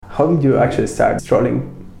How did you actually start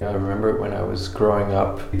Strolling? I remember when I was growing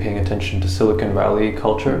up paying attention to Silicon Valley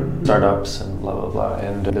culture, startups and blah, blah, blah.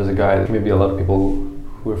 And there's a guy that maybe a lot of people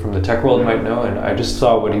who are from the tech world might know, and I just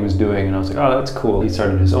saw what he was doing and I was like, oh, that's cool. He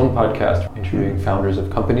started his own podcast interviewing founders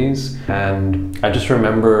of companies, and I just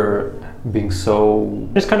remember being so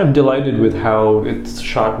just kind of delighted with how it's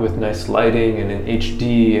shot with nice lighting and in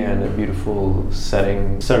HD and a beautiful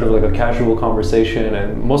setting, sort of like a casual conversation,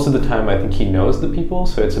 and most of the time I think he knows the people,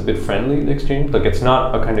 so it's a bit friendly, the exchange. Like it's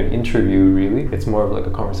not a kind of interview really, it's more of like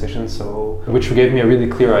a conversation, so which gave me a really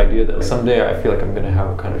clear idea that someday I feel like I'm gonna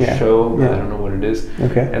have a kind of show, but I don't know what it is.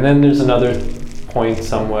 Okay. And then there's another point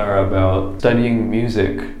somewhere about studying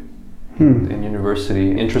music in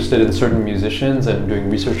university, interested in certain musicians and doing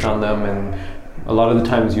research on them, and a lot of the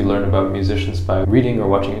times you learn about musicians by reading or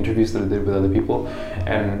watching interviews that I did with other people,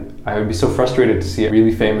 and I would be so frustrated to see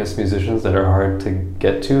really famous musicians that are hard to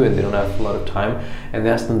get to and they don't have a lot of time, and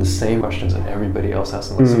they ask them the same questions that everybody else asks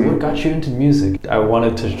them, like, so what got you into music? I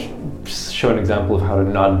wanted to show an example of how to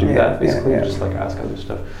not do that, basically, just like ask other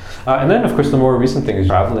stuff. And then of course the more recent thing is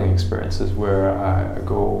traveling experiences, where I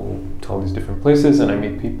go to all these different places and I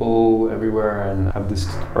meet people everywhere and have this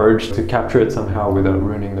urge to capture it somehow without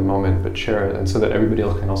ruining the moment, but share it, and so that everybody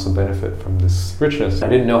else can also benefit from this richness. I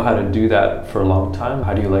didn't know how to do that for a long time.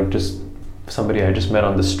 How do you like just somebody I just met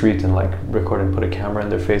on the street and like record and put a camera in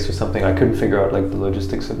their face or something? I couldn't figure out like the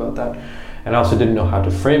logistics about that. And I also didn't know how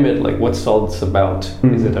to frame it, like what's all this about?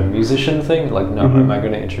 Is it a musician thing? Like no, am I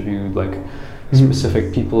going to interview like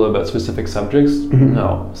specific people about specific subjects?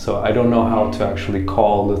 No. So I don't know how to actually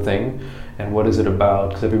call the thing and what is it about,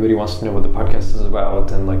 because everybody wants to know what the podcast is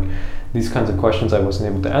about, and like these kinds of questions I wasn't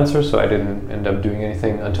able to answer, so I didn't end up doing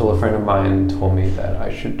anything until a friend of mine told me that I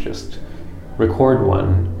should just record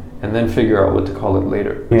one and then figure out what to call it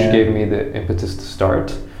later, which gave me the impetus to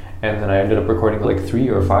start. And then I ended up recording like 3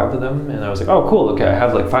 or 5 of them, and I was like, oh cool, okay, I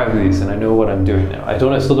have like 5 of these and I know what I'm doing now. I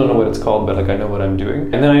still don't know what it's called, but like I know what I'm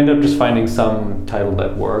doing. And then I ended up just finding some title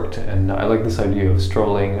that worked, and I like this idea of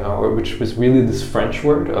strolling, which was really this French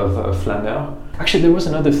word of flâneur. Actually, there was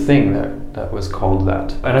another thing that was called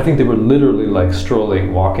that, and I think they were literally like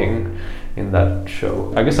strolling, walking in that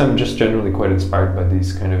show. I guess I'm just generally quite inspired by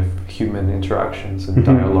these kind of human interactions and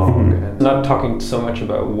dialogue, and not talking so much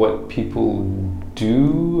about what people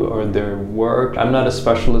do or their work. I'm not a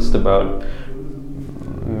specialist about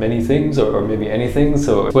many things or maybe anything,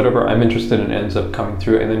 so whatever I'm interested in ends up coming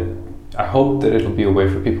through, and then I hope that it'll be a way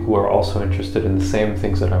for people who are also interested in the same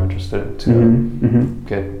things that I'm interested in to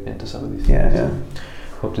get into some of these things.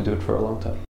 Hope to do it for a long time.